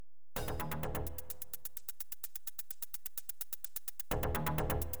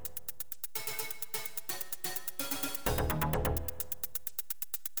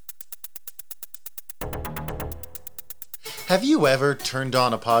Have you ever turned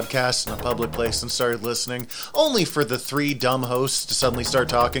on a podcast in a public place and started listening, only for the three dumb hosts to suddenly start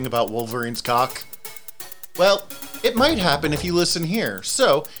talking about Wolverine's cock? Well, it might happen if you listen here.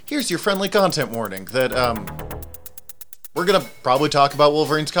 So, here's your friendly content warning that, we're gonna probably talk about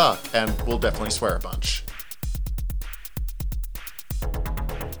Wolverine's cock, and we'll definitely swear a bunch.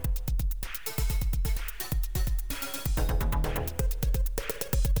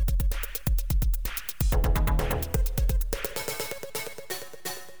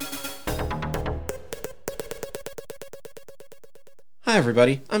 Hi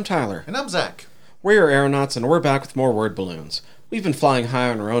everybody, I'm Tyler. And I'm Zach. We're your aeronauts and we're back with more word balloons. We've been flying high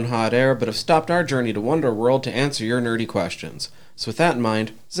on our own hot air, but have stopped our journey to Wonder World to answer your nerdy questions. So with that in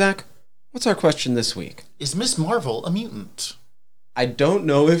mind, Zach, what's our question this week? Is Miss Marvel a mutant? I don't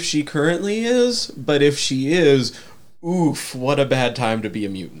know if she currently is, but if she is, oof, what a bad time to be a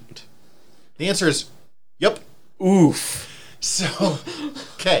mutant. The answer is, yep. Oof. So,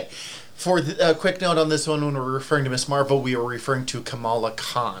 okay. For a quick note on this one, when we're referring to Miss Marvel, we are referring to Kamala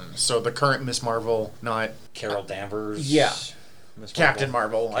Khan. So the current Miss Marvel, not... Carol Danvers. Yeah. Miss Captain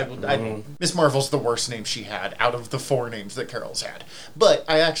Marvel. Miss Marvel's the worst name she had out of the four names that Carol's had. But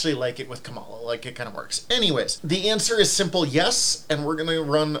I actually like it with Kamala. Like, it kind of works. Anyways, the answer is simple yes, and we're going to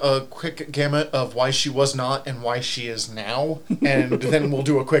run a quick gamut of why she was not and why she is now. And then we'll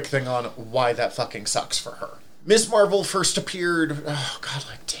do a quick thing on why that fucking sucks for her. Miss Marvel first appeared,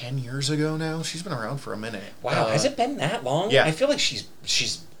 like 10 years ago now. She's been around for a minute. Wow, has it been that long? Yeah. I feel like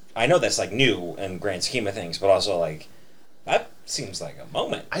she's I know that's like new in grand scheme of things, but also like that seems like a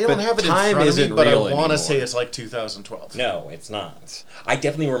moment. I don't have it in front of me, but I want to say it's like 2012. No, it's not. I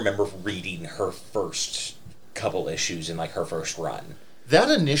definitely remember reading her first couple issues in like her first run. That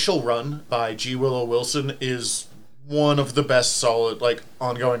initial run by G. Willow Wilson is one of the best solid, like,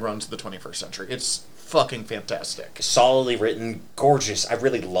 ongoing runs of the 21st century. It's fucking fantastic. Solidly written, gorgeous. I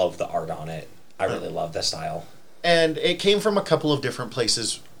really love the art on it. I really love the style. And it came from a couple of different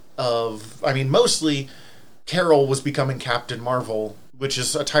places mostly Carol was becoming Captain Marvel, which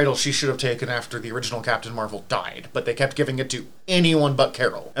is a title she should have taken after the original Captain Marvel died, but they kept giving it to anyone but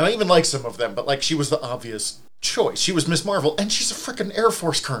Carol. And I even like some of them, but, like, she was the obvious choice. She was Miss Marvel, and she's a freaking Air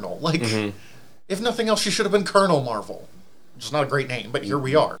Force colonel. Like, if nothing else, she should have been Colonel Marvel. It's not a great name, but here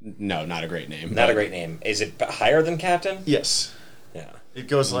we are. No, not a great name. Not a great name. Is it higher than Captain? Yes. Yeah. It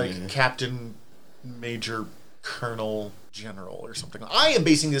goes like Captain, Major, Colonel, General, or something. I am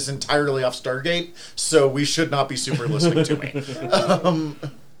basing this entirely off Stargate, so we should not be super listening to me.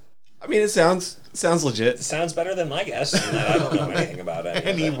 I mean, it sounds legit. It sounds better than my guess, and I don't know anything about it.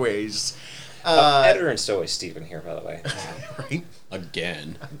 Anyways. Editor and Stow is Steven here, by the way. Right?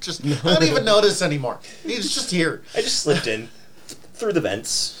 Again. I don't even notice anymore. He's just here. I just slipped in through the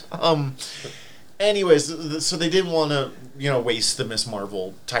vents. Anyways, so they didn't want to, waste the Miss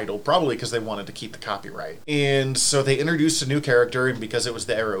Marvel title, probably because they wanted to keep the copyright. And so they introduced a new character, and because it was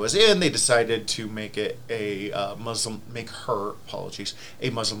the era it was in, they decided to make it a Muslim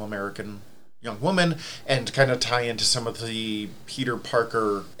American young woman, and kind of tie into some of the Peter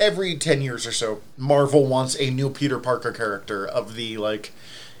Parker. Every 10 years or so, Marvel wants a new Peter Parker character of the, like,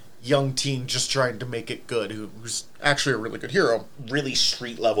 young teen just trying to make it good, who's actually a really good hero. Really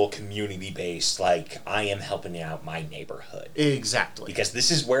street-level, community-based, like, I am helping out my neighborhood. Exactly. Because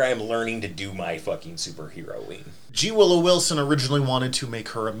this is where I'm learning to do my fucking superheroing. G. Willow Wilson originally wanted to make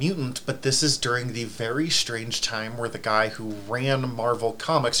her a mutant, but this is during the very strange time where the guy who ran Marvel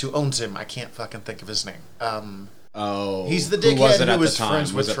Comics, who owns him, I can't fucking think of his name. He's the dickhead who was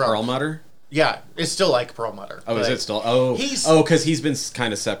friends with Trump. Perlmutter? Yeah, it's still like Perlmutter. Oh, is it still? Oh, because he's been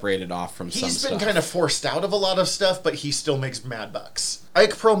kind of separated off from some stuff. He's been kind of forced out of a lot of stuff, but he still makes mad bucks.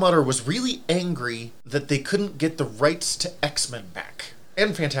 Ike Perlmutter was really angry that they couldn't get the rights to X-Men back.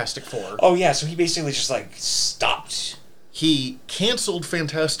 And Fantastic Four. Oh, yeah, so he basically just, like, stopped. He canceled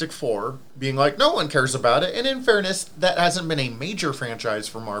Fantastic Four, being like, no one cares about it. And in fairness, that hasn't been a major franchise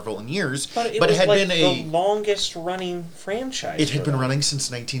for Marvel in years. But it had been the longest running franchise. It had been running since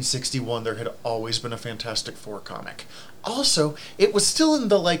 1961. There had always been a Fantastic Four comic. Also, it was still in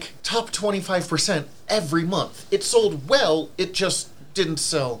the, like, top 25% every month. It sold well, it just didn't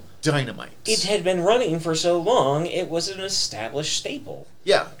sell dynamite. It had been running for so long, it was an established staple.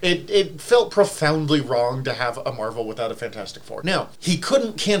 Yeah, it felt profoundly wrong to have a Marvel without a Fantastic Four. Now, he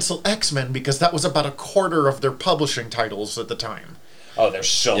couldn't cancel X-Men because that was about a quarter of their publishing titles at the time. Oh, there's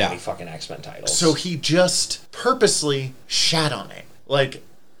so many fucking X-Men titles. So he just purposely shat on it. Like,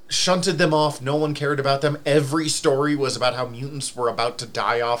 shunted them off, no one cared about them. Every story was about how mutants were about to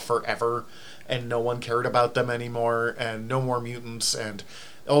die off forever, and no one cared about them anymore, and no more mutants, and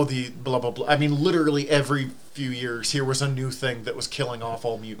Oh, the blah, blah, blah. I mean, literally every few years, here was a new thing that was killing off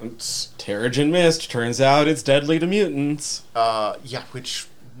all mutants. Terrigen Mist. Turns out it's deadly to mutants. Yeah, which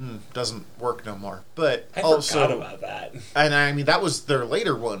doesn't work no more. But I also, forgot about that. And I mean, that was their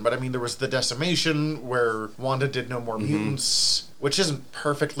later one, but I mean, there was the Decimation, where Wanda did no more mutants, which isn't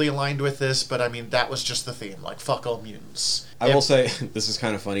perfectly aligned with this, but I mean, that was just the theme, like, fuck all mutants. I will say, this is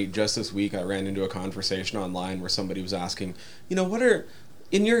kind of funny, just this week I ran into a conversation online where somebody was asking,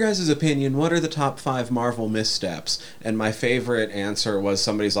 in your guys' opinion, what are the top 5 Marvel missteps? And my favorite answer was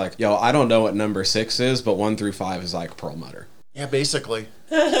somebody's like, yo, I don't know what number 6 is, but 1 through 5 is like Perlmutter. Yeah, basically.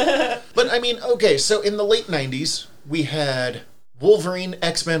 But, I mean, okay, so in the late 90s, we had Wolverine,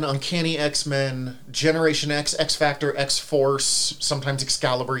 X-Men, Uncanny X-Men, Generation X, X-Factor, X-Force, sometimes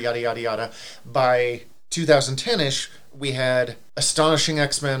Excalibur, yada, yada, yada. By 2010-ish, we had Astonishing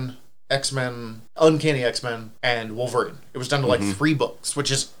X-Men, X-Men, Uncanny X-Men, and Wolverine. It was down to, like, 3 books, which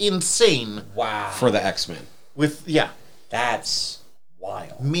is insane. Wow. For the X-Men. That's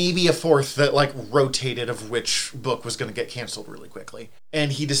wild. Maybe a 4th that, like, rotated of which book was going to get canceled really quickly.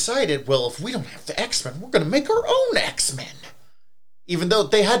 And he decided, well, if we don't have the X-Men, we're going to make our own X-Men. Even though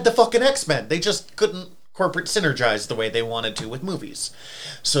they had the fucking X-Men. They just couldn't corporate synergize the way they wanted to with movies.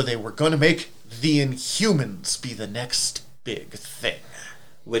 So they were going to make the Inhumans be the next big thing.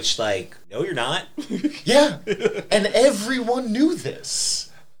 Which, like, no, you're not. Yeah. And everyone knew this.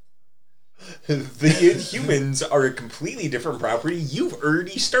 The Inhumans are a completely different property. You've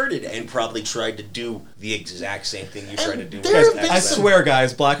already started and probably tried to do the exact same thing you tried to do. there have with been I X-Men. swear,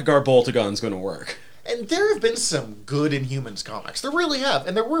 guys, Blackguard Boltagon's gonna work. And there have been some good Inhumans comics. There really have.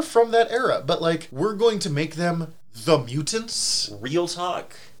 And there were from that era. But, like, we're going to make them the mutants. Real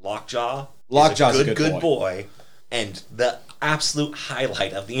talk, Lockjaw Lockjaw's is a good boy, and the absolute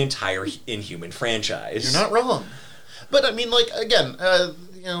highlight of the entire Inhuman franchise. You're not wrong. But, I mean, like, again,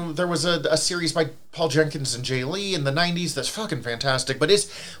 there was a series by Paul Jenkins and Jay Lee in the 90s that's fucking fantastic, but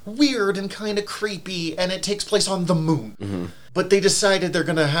it's weird and kind of creepy, and it takes place on the moon. Mm-hmm. But they decided they're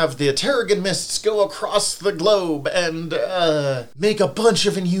going to have the Terrigen Mists go across the globe and make a bunch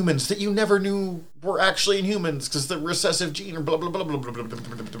of Inhumans that you never knew were actually Inhumans because the recessive gene or blah, blah, blah, blah, blah, blah, blah,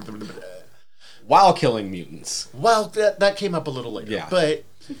 blah, blah, blah, blah. While killing mutants. Well, that came up a little later. Yeah. But...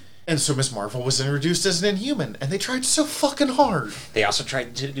 And so Miss Marvel was introduced as an Inhuman, and they tried so fucking hard. They also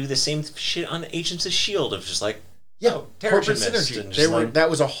tried to do the same shit on Agents of S.H.I.E.L.D. of just like, corporate synergy. That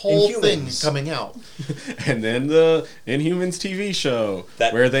was a whole thing coming out. And then the Inhumans TV show,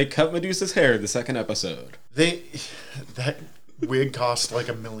 where they cut Medusa's hair the second episode. That wig cost like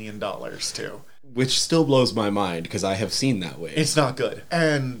 $1 million, too. Which still blows my mind, because I have seen that wig. It's not good.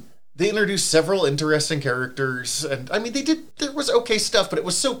 And... they introduced several interesting characters, and, I mean, there was okay stuff, but it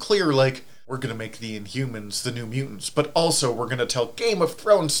was so clear, like, we're gonna make the Inhumans the new mutants, but also we're gonna tell Game of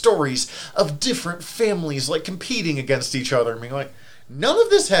Thrones stories of different families, like, competing against each other, and being like, none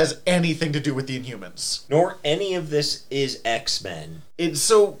of this has anything to do with the Inhumans. Nor any of this is X-Men.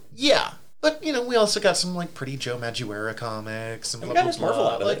 Yeah. But, we also got some, like, pretty Joe Madureira comics, and we got Miss Marvel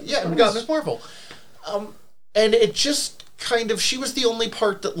out of it. Yeah, we got Miss Marvel. And it just... she was the only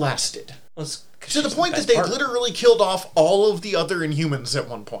part that lasted. To the point that they literally killed off all of the other Inhumans at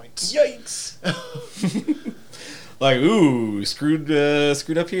one point. Yikes. Like, ooh, screwed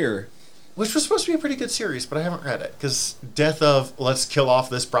up here. Which was supposed to be a pretty good series, but I haven't read it. Because death of, let's kill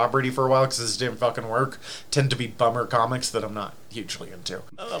off this property for a while because this didn't fucking work, tend to be bummer comics that I'm not hugely into.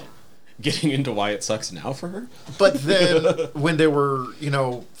 Getting into why it sucks now for her? But then, when they were,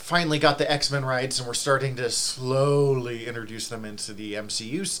 finally got the X-Men rights and were starting to slowly introduce them into the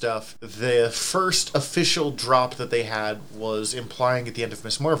MCU stuff, the first official drop that they had was implying at the end of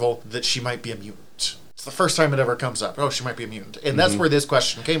Miss Marvel that she might be a mutant. It's the first time it ever comes up. Oh, she might be a mutant. And that's where this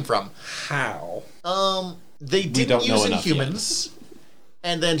question came from. How? They didn't use Inhumans.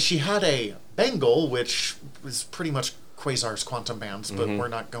 And then she had a Bengal, which was pretty much Quasar's quantum bands, but we're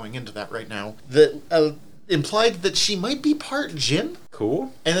not going into that right now, that implied that she might be part Jinn.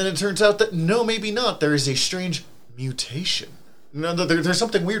 Cool. And then it turns out that no, maybe not. There is a strange mutation. No, there's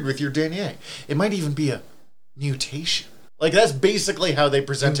something weird with your DNA. It might even be a mutation. Like, that's basically how they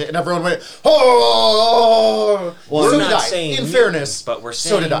present it, and everyone went, oh! Well, so we're did not I. saying In fairness, but we're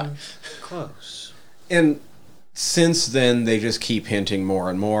saying so did I. Close. And since then, they just keep hinting more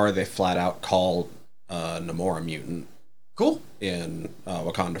and more. They flat out call Namor a mutant. Cool. In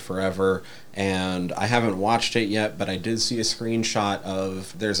Wakanda Forever, and I haven't watched it yet, but I did see a screenshot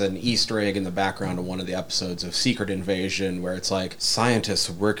of, there's an Easter egg in the background of one of the episodes of Secret Invasion where it's like, scientists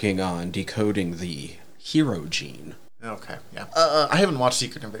working on decoding the hero gene. Okay, yeah. I haven't watched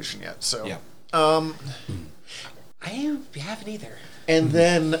Secret Invasion yet, so... Yeah. I haven't either. And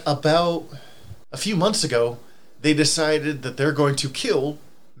then about a few months ago, they decided that they're going to kill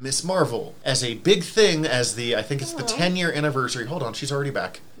Miss Marvel as a big thing, as I think it's the 10-year anniversary. Hold on, she's already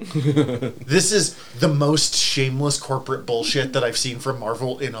back. This is the most shameless corporate bullshit that I've seen from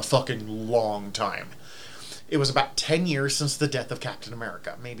Marvel in a fucking long time. It was about 10 years since the death of Captain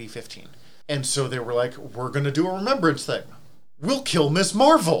America, maybe 15. And so they were like, we're going to do a remembrance thing. We'll kill Miss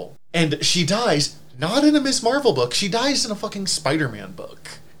Marvel. And she dies, not in a Miss Marvel book, she dies in a fucking Spider-Man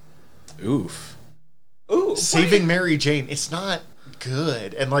book. Oof. Ooh, Saving Mary Jane. It's not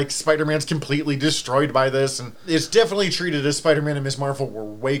good. And, like, Spider-Man's completely destroyed by this. And it's definitely treated as Spider-Man and Miss Marvel were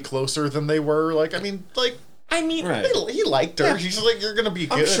way closer than they were. Like, right. He liked her. Yeah. He's like, you're going to be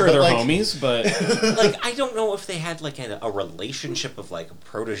good. I'm sure they're homies, but... like, I don't know if they had, like, a relationship of, like, a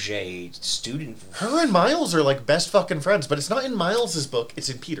protege-student. Her and Miles are, like, best fucking friends, but it's not in Miles's book. It's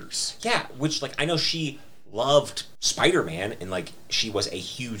in Peter's. Yeah, which, like, I know she loved Spider-Man, and, like, she was a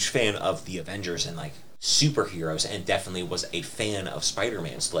huge fan of the Avengers and, like, superheroes, and definitely was a fan of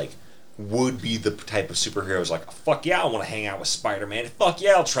Spider-Man. So, like, would be the type of superheroes like, fuck yeah, I want to hang out with Spider-Man. Fuck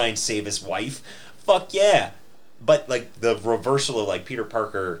yeah, I'll try and save his wife. Fuck yeah. But, like, the reversal of, like, Peter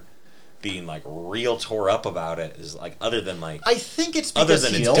Parker being, like, real tore up about it is, like, other than, like... I think it's because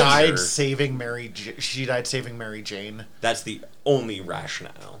she died saving Mary Jane. That's the only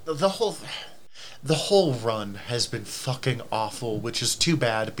rationale. The whole run has been fucking awful, which is too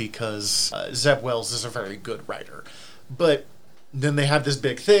bad because Zeb Wells is a very good writer. But then they have this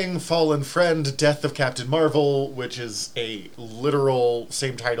big thing, Fallen Friend, Death of Captain Marvel, which is a literal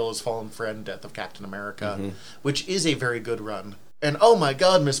same title as Fallen Friend, Death of Captain America, which is a very good run. And oh my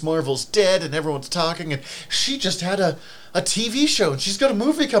god, Miss Marvel's dead and everyone's talking, and she just had a TV show and she's got a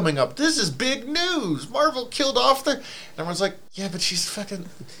movie coming up. This is big news. Marvel killed off and everyone's like, yeah, but she's fucking...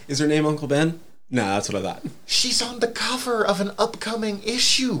 Is her name Uncle Ben? No, that's what I thought. She's on the cover of an upcoming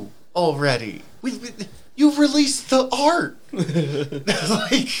issue already. You released the art.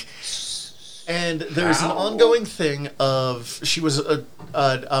 Like, and there's an ongoing thing of she was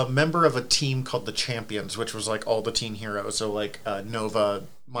a member of a team called the Champions, which was like all the teen heroes. So like Nova,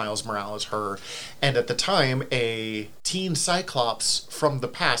 Miles Morales, her, and at the time a teen Cyclops from the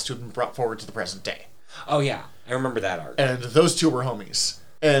past who had been brought forward to the present day. Oh yeah, I remember that arc. And those two were homies.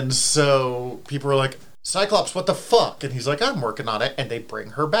 And so people were like, Cyclops, what the fuck? And he's like, I'm working on it. And they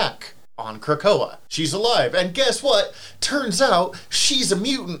bring her back on Krakoa. She's alive. And guess what? Turns out she's a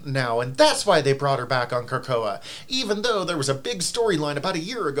mutant now. And that's why they brought her back on Krakoa. Even though there was a big storyline about a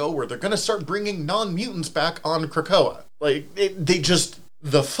year ago where they're going to start bringing non-mutants back on Krakoa. Like,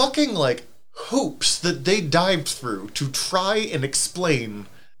 the fucking, like, hoops that they dived through to try and explain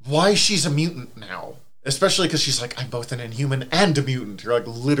why she's a mutant now. Especially because she's like, I'm both an Inhuman and a mutant. You're like,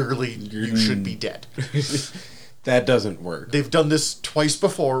 literally, you should be dead. That doesn't work. They've done this twice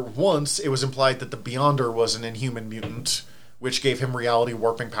before. Once, it was implied that the Beyonder was an Inhuman mutant, which gave him reality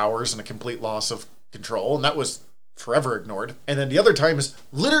warping powers and a complete loss of control, and that was forever ignored. And then the other time is,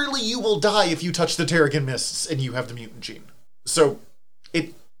 literally, you will die if you touch the Terrigen Mists and you have the mutant gene. So,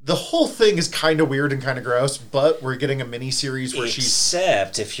 the whole thing is kind of weird and kind of gross, but we're getting a mini-series where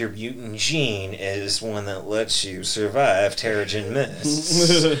Except if your mutant gene is one that lets you survive Terrigen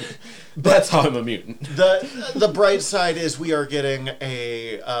Mists. That's how I'm a mutant. The bright side is we are getting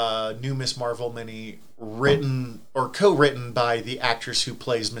a new Miss Marvel mini written or co-written by the actress who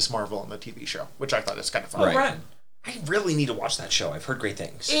plays Miss Marvel on the TV show, which I thought is kind of fun. Right. I really need to watch that show. I've heard great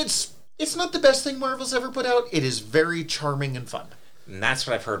things. It's not the best thing Marvel's ever put out. It is very charming and fun. And that's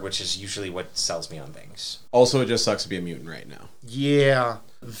what I've heard, which is usually what sells me on things. Also, it just sucks to be a mutant right now. Yeah.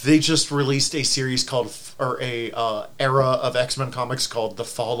 They just released a series called, or a era of X-Men comics called The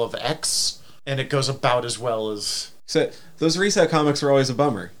Fall of X, and it goes about as well as... So, those reset comics were always a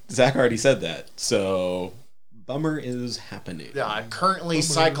bummer. Zach already said that, so... Bummer is happening. Yeah, currently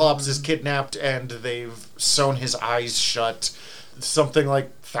Cyclops is kidnapped and they've sewn his eyes shut. Something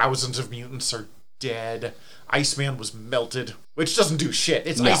like thousands of mutants are dead. Iceman was melted, which doesn't do shit.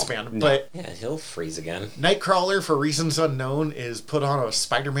 It's Iceman, but... Yeah, he'll freeze again. Nightcrawler, for reasons unknown, is put on a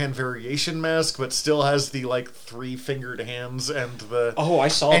Spider-Man variation mask, but still has the, like, 3-fingered hands and the... Oh, I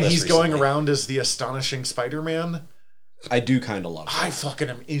saw and this he's recently. going around as the Astonishing Spider-Man. I do kind of love it. I fucking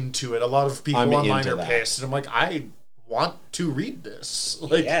am into it. A lot of people online are pissed, and I'm like, I want to read this.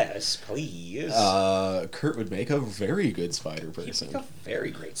 Like, yes, please. Kurt would make a very good Spider-Person. He'd make a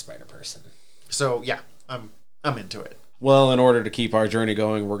very great Spider-Person. So, yeah, I'm into it. Well, in order to keep our journey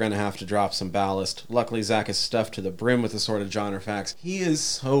going, we're going to have to drop some ballast. Luckily, Zach is stuffed to the brim with assorted genre facts. He is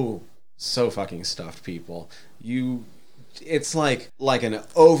so fucking stuffed, people. You It's like an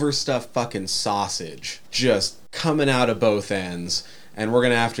overstuffed fucking sausage just coming out of both ends, and we're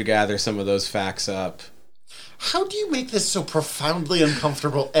gonna have to gather some of those facts up. How do you make this so profoundly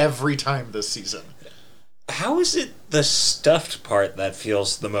uncomfortable every time this season? How is it the stuffed part that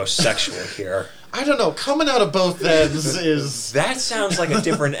feels the most sexual here? I don't know. Coming out of both ends is... That sounds like a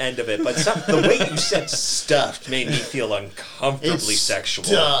different end of it, but the way you said stuffed made me feel uncomfortably sexual.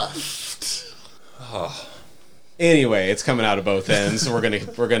 Stuffed. Oh. Anyway, it's coming out of both ends, so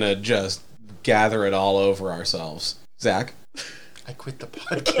we're gonna just gather it all over ourselves. Zach? I quit the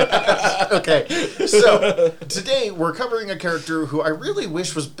podcast. Okay, so today we're covering a character who I really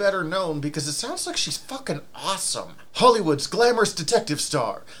wish was better known because it sounds like she's fucking awesome. Hollywood's glamorous detective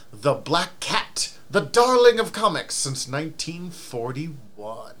star, the Black Cat, the darling of comics since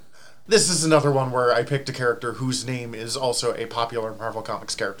 1941. This is another one where I picked a character whose name is also a popular Marvel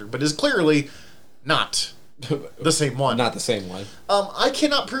Comics character, but is clearly not the same one. Not the same one. I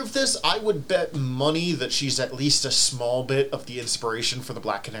cannot prove this. I would bet money that she's at least a small bit of the inspiration for the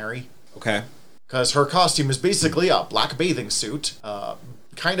Black Canary. Okay. Because her costume is basically a black bathing suit,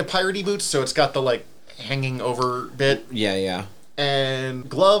 kind of piratey boots, so it's got the, like, hanging over bit. Yeah. And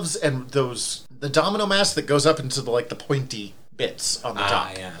gloves and the domino mask that goes up into the pointy bits on the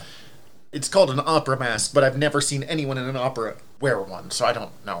top. Yeah. It's called an opera mask, but I've never seen anyone in an opera wear one, so I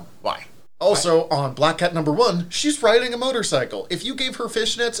don't know why. Also, on Black Cat #1, she's riding a motorcycle. If you gave her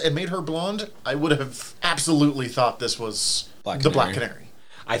fishnets and made her blonde, I would have absolutely thought this was the Black Canary.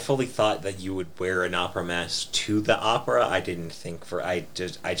 I fully thought that you would wear an opera mask to the opera. I didn't think I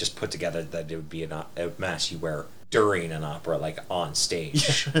just put together that it would be a mask you wear during an opera, like on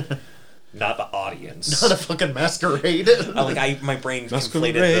stage. Not the audience. Not a fucking masquerade. My brain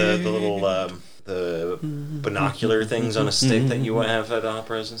conflated the little the binocular things on a stick that you have at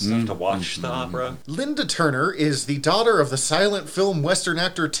operas and stuff to watch the opera. Linda Turner is the daughter of the silent film Western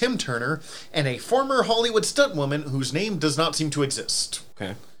actor Tim Turner and a former Hollywood stuntwoman whose name does not seem to exist.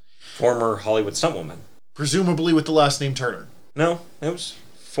 Okay. Former Hollywood stuntwoman. Presumably with the last name Turner. No, it was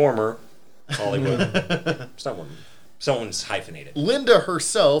former Hollywood stuntwoman. Someone's hyphenated. Linda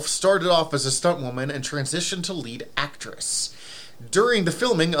herself started off as a stuntwoman and transitioned to lead actress. During the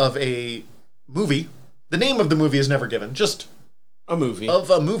filming of a movie, the name of the movie is never given, just a movie. Of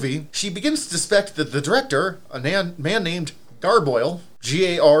a movie, she begins to suspect that the director, a man named Garboil,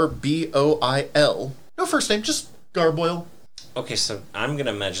 Garboil, no first name, just Garboil. Okay, so I'm going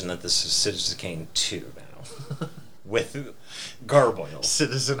to imagine that this is Citizen Kane 2 now. With Garboil.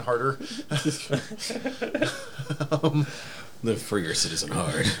 Citizen Harder. Live free or Citizen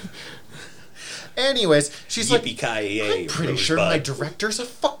Hard. Anyways, she's like, I'm pretty sure my director's a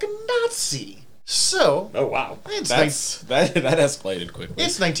fucking Nazi. So... Oh, wow. That escalated quickly.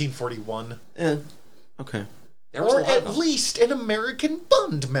 It's 1941. Okay. Or at least an American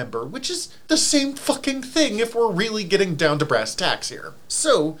Bund member, which is the same fucking thing if we're really getting down to brass tacks here.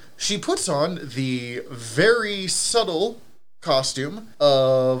 So, she puts on the very subtle costume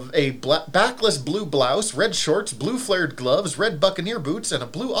of a backless blue blouse, red shorts, blue flared gloves, red buccaneer boots, and a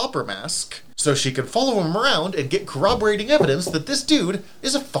blue opera mask, so she can follow him around and get corroborating evidence that this dude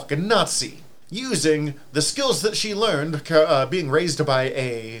is a fucking Nazi, using the skills that she learned being raised by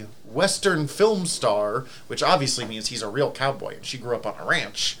a Western film star, which obviously means he's a real cowboy and she grew up on a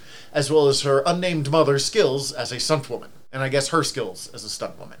ranch, as well as her unnamed mother's skills as a stuntwoman, and I guess her skills as a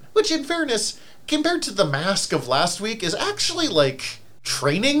stuntwoman. Which, in fairness, compared to the mask of last week, is actually,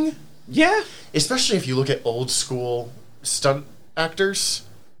 training. Yeah. Especially if you look at old school stunt actors,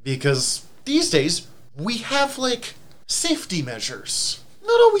 because these days, we have, safety measures.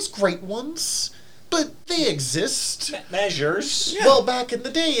 Not always great ones, but they exist. Measures. Yeah. Well, back in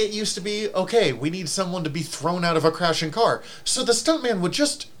the day, it used to be, okay, we need someone to be thrown out of a crashing car. So the stuntman would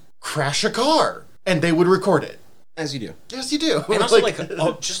just crash a car, and they would record it. As you do. Yes, you do. And also,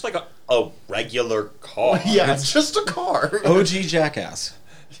 just like a regular car. Yeah, it's just a car. OG Jackass.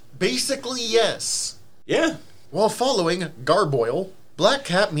 Basically, yes. Yeah. While following Garboil, Black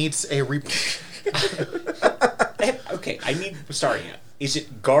Cat meets a... Okay, sorry. Is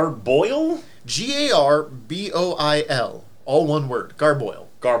it Garboil? Garboil. All one word. Garboil.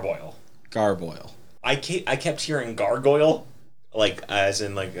 Garboil. I kept hearing gargoyle, as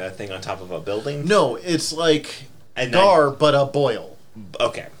in a thing on top of a building. No, it's but a boil.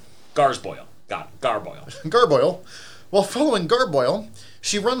 Okay. Garsboil. Got it. Garboil. Garboil. While following Garboil,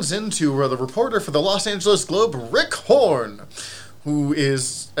 she runs into the reporter for the Los Angeles Globe, Rick Horn, who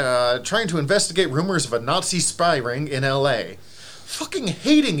is trying to investigate rumors of a Nazi spy ring in L.A. Fucking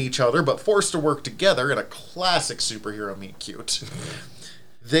hating each other, but forced to work together in a classic superhero meet cute.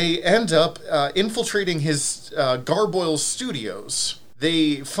 They end up infiltrating his Garboil studios.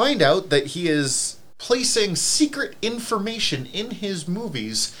 They find out that he is placing secret information in his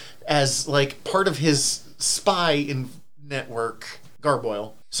movies as, like, part of his spy network,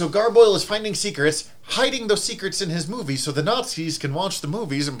 Garboil. So Garboil is finding secrets, hiding those secrets in his movies so the Nazis can watch the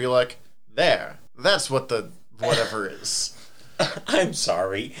movies and be like, there, that's what the whatever is. I'm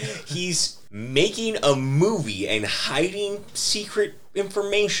sorry. He's making a movie and hiding secret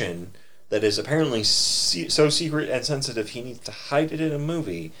information that is apparently so secret and sensitive he needs to hide it in a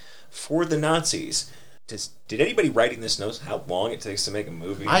movie for the Nazis. Did anybody writing this knows how long it takes to make a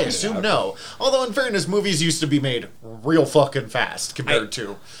movie? I assume no. Although, in fairness, movies used to be made real fucking fast compared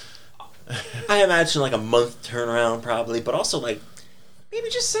to... I imagine like a month turnaround probably, but also like, maybe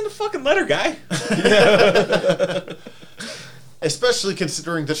just send a fucking letter, guy. Especially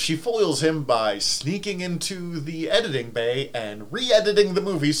considering that she foils him by sneaking into the editing bay and re-editing the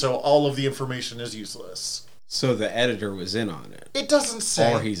movie so all of the information is useless. So the editor was in on it. It doesn't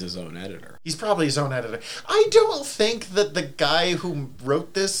say. Or he's his own editor. He's probably his own editor. I don't think that the guy who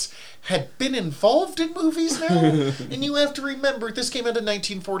wrote this had been involved in movies now. And you have to remember, this came out in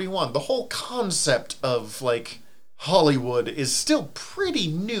 1941. The whole concept of, like, Hollywood is still pretty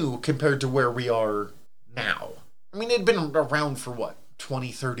new compared to where we are now. I mean, it'd been around for, what,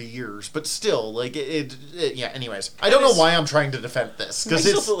 20, 30 years, but still, like, yeah, anyways. I don't know why I'm trying to defend this, because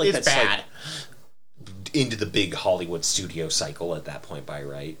it's bad. Like, into the big Hollywood studio cycle at that point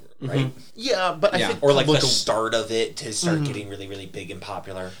right? Yeah, but I think... Or like the start of it to start getting really, really big and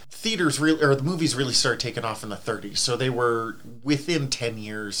popular. The movies really started taking off in the 30s, so they were within 10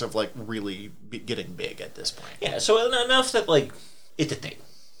 years of, like, really getting big at this point. Yeah, so enough that, like, it's a thing.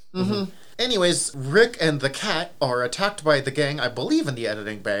 Mm-hmm. Anyways, Rick and the cat are attacked by the gang, I believe in the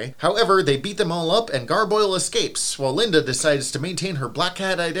editing bay. However, they beat them all up and Garboil escapes, while Linda decides to maintain her black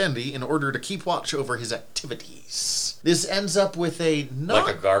cat identity in order to keep watch over his activities. This ends up with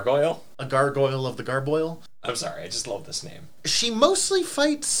like a gargoyle? A gargoyle of the Garboil. I'm sorry, I just love this name. She mostly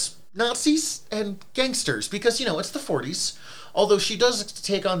fights Nazis and gangsters because, it's the 40s. Although she does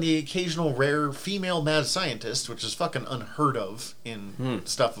take on the occasional rare female mad scientist, which is fucking unheard of in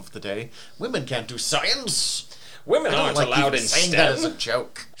stuff of the day. Women can't do science. Women aren't allowed in STEM. That as a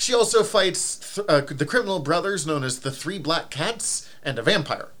joke. She also fights the criminal brothers known as the Three Black Cats and a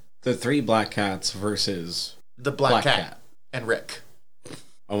vampire. The Three Black Cats versus... The Black Cat. And Rick.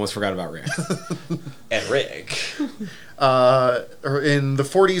 Almost forgot about Rick. And Rick. In the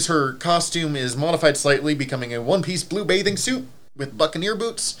 40s, her costume is modified slightly, becoming a one-piece blue bathing suit with buccaneer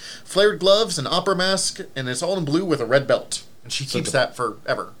boots, flared gloves, an opera mask, and it's all in blue with a red belt. And she keeps that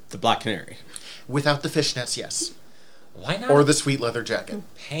forever. The Black Canary. Without the fishnets, yes. Why not? Or the sweet leather jacket.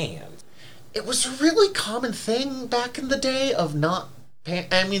 Pants. It was a really common thing back in the day of not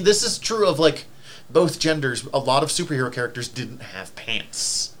pants. I mean, this is true of, like, both genders. A lot of superhero characters didn't have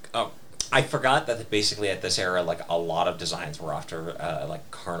pants. Oh, I forgot that basically at this era, like, a lot of designs were after, like,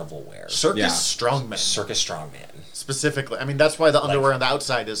 carnival wear. Circus strongmen. Circus strongman. Specifically. I mean, that's why the underwear on the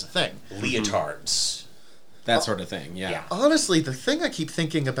outside is a thing. Leotards. That sort of thing, yeah. Honestly, the thing I keep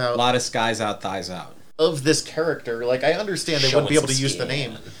thinking about... A lot of skies out, thighs out. Of this character, like, I understand they wouldn't be able to use the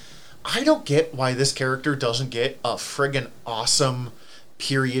name. I don't get why this character doesn't get a friggin' awesome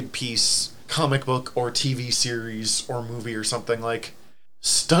period piece comic book or TV series or movie or something. Like,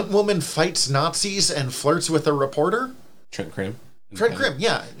 stunt woman fights Nazis and flirts with a reporter? Trent Krim. Trent Krim,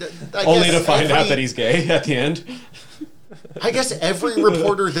 yeah. Only to find out that he's gay at the end. I guess every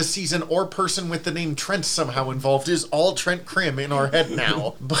reporter this season or person with the name Trent somehow involved is all Trent Krim in our head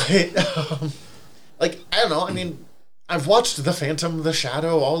now. But, like, I don't know. I mean, I've watched The Phantom, The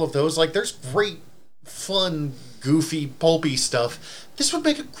Shadow, all of those. Like, there's great, fun, goofy, pulpy stuff. This would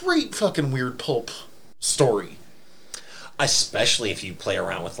make a great fucking weird pulp story. Especially if you play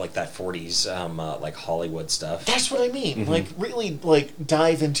around with, like, that 40s, like, Hollywood stuff. That's what I mean. Mm-hmm. Like, really, like,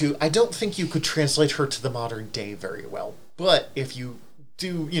 dive into... I don't think you could translate her to the modern day very well. But if you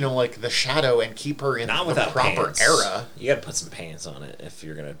do, like, The Shadow and keep her in the proper pants. era... You gotta put some pants on it if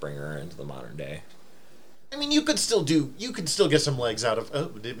you're gonna bring her into the modern day. I mean, you could still get some legs out of... Oh,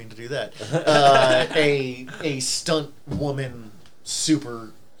 didn't mean to do that. A stunt woman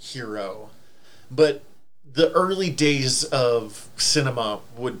superhero. But... the early days of cinema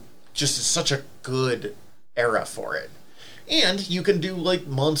is such a good era for it. And you can do, like,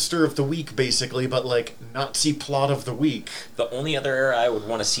 Monster of the Week, basically, but, like, Nazi Plot of the Week. The only other era I would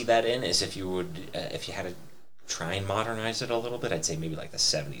want to see that in is if you had to try and modernize it a little bit, I'd say maybe, like, the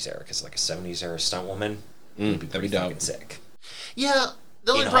 70s era, because, like, a 70s era stunt woman would be pretty fucking sick. Yeah,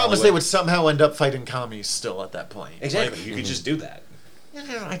 the only problem is they would somehow end up fighting commies still at that point. Exactly, like, you could just do that.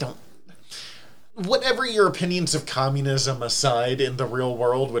 I don't. Whatever your opinions of communism aside in the real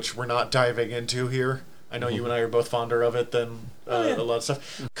world, which we're not diving into here, I know you and I are both fonder of it than a lot of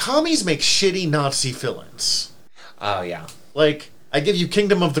stuff. Commies make shitty Nazi villains. Oh, yeah. Like, I give you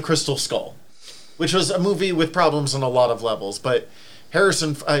Kingdom of the Crystal Skull, which was a movie with problems on a lot of levels, but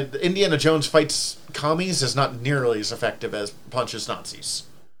Indiana Jones fights commies is not nearly as effective as punches Nazis.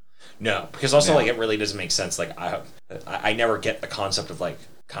 No, because also, like, it really doesn't make sense. Like, I never get the concept of, like,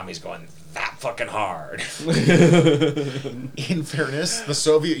 commies going that fucking hard. In fairness, the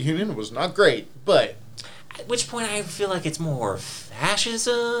Soviet Union was not great, but... At which point I feel like it's more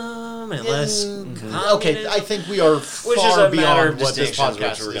fascism and less communism. Okay, I think we are far beyond what this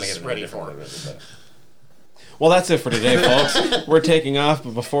podcast is ready for. Well, that's it for today, folks. We're taking off,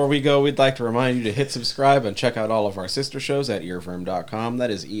 but before we go, we'd like to remind you to hit subscribe and check out all of our sister shows at earworm.com.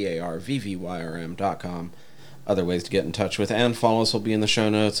 That is EARVVYRM.com. Other ways to get in touch with and follow us will be in the show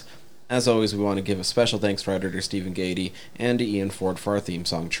notes. As always, we want to give a special thanks to our editor Stephen Gady and to Ian Ford for our theme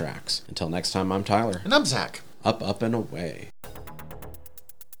song tracks. Until next time, I'm Tyler. And I'm Zach. Up, up, and away.